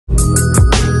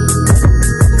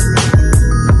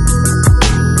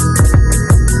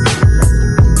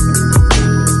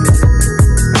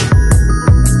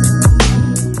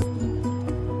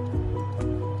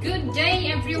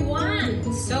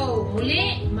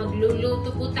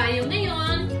Magluluto po tayo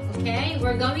ngayon. Okay?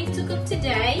 We're going to cook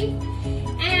today.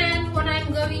 And what I'm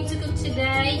going to cook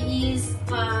today is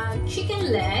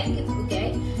chicken leg.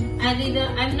 Okay?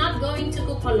 I'm not going to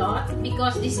cook a lot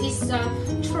because this is a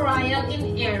trial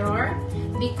and error.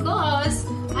 Because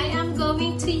I am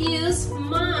going to use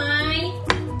my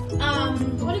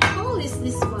what do you call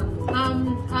this one?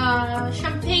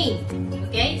 Champagne.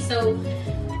 Okay? So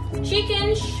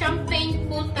chicken champagne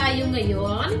po tayo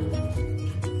ngayon.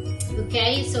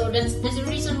 Okay, so that's the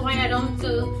reason why I don't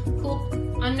cook.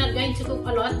 I'm not going to cook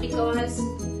a lot because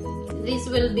this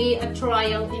will be a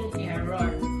trial and error.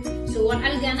 So what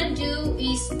I'm gonna do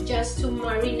is just to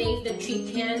marinate the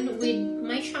chicken with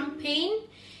my champagne,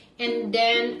 and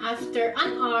then after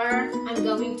an hour, I'm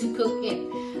going to cook it.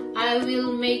 I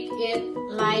will make it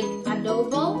like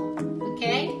adobo,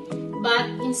 okay?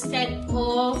 But instead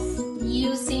of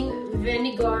using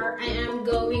vinegar, I am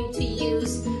going to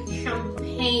use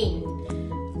champagne.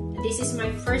 This is my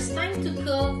first time to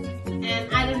cook and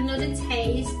I don't know the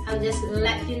taste. I'll just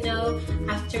let you know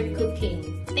after cooking.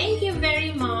 Thank you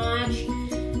very much.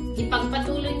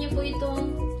 Ipagpatuloy niyo po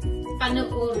itong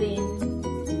panoorin.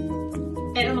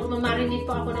 Pero magmamarinate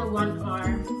po ako ng 1 hour.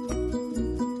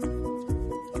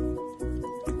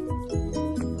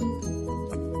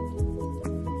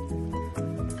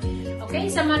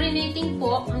 Okay, sa marinating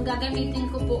po, ang gagamitin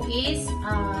ko po is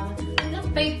black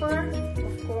pepper,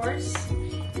 of course,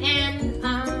 and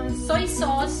soy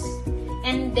sauce,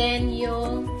 and then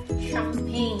yung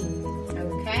champagne.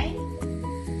 Okay?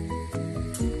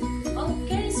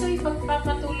 Okay, so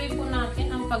ipagpapatuloy po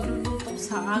natin ang pagluluto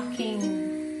sa aking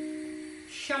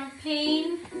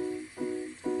champagne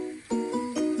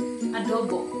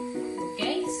adobo.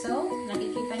 Okay, so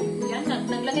nakikita niyo po yan.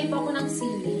 Naglagay po ako ng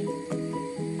sili.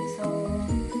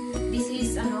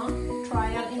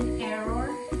 Trial and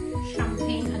error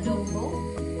champagne adobo.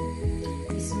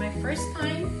 This is my first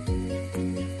time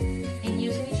in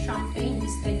using champagne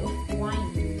instead of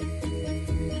wine.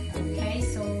 Okay,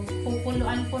 so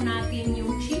pupuluan po natin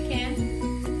yung chicken.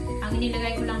 Ang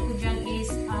inilagay ko lang po dyan is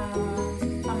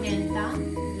pamenta,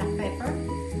 black pepper,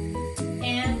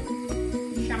 and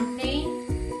champagne,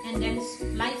 and then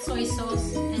light soy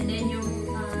sauce, and then yung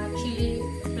chili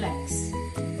flakes.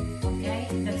 Okay,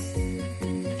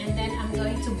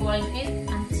 to boil it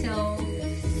until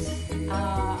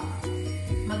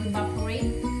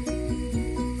mag-evaporate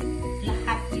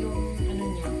lahat yung ano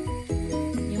niya,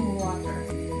 yung water,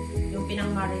 yung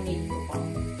pinang-marinate ko po.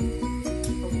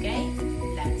 Okay?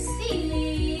 Let's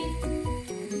see!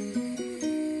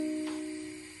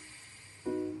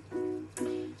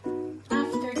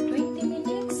 After 20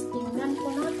 minutes, tingnan po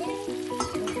natin.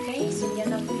 Okay, so yan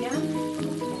na po yan.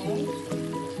 Okay.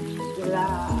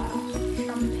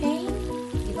 Champagne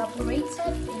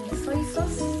evaporated in the soy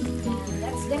sauce, and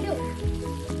that's the look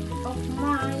of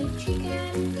my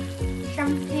chicken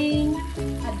champagne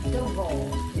adobo.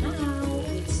 Now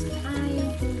it's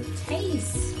time to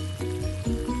taste.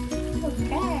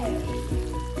 Okay.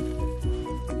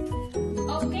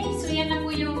 Okay, so yan na po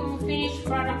yung finished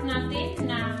product natin.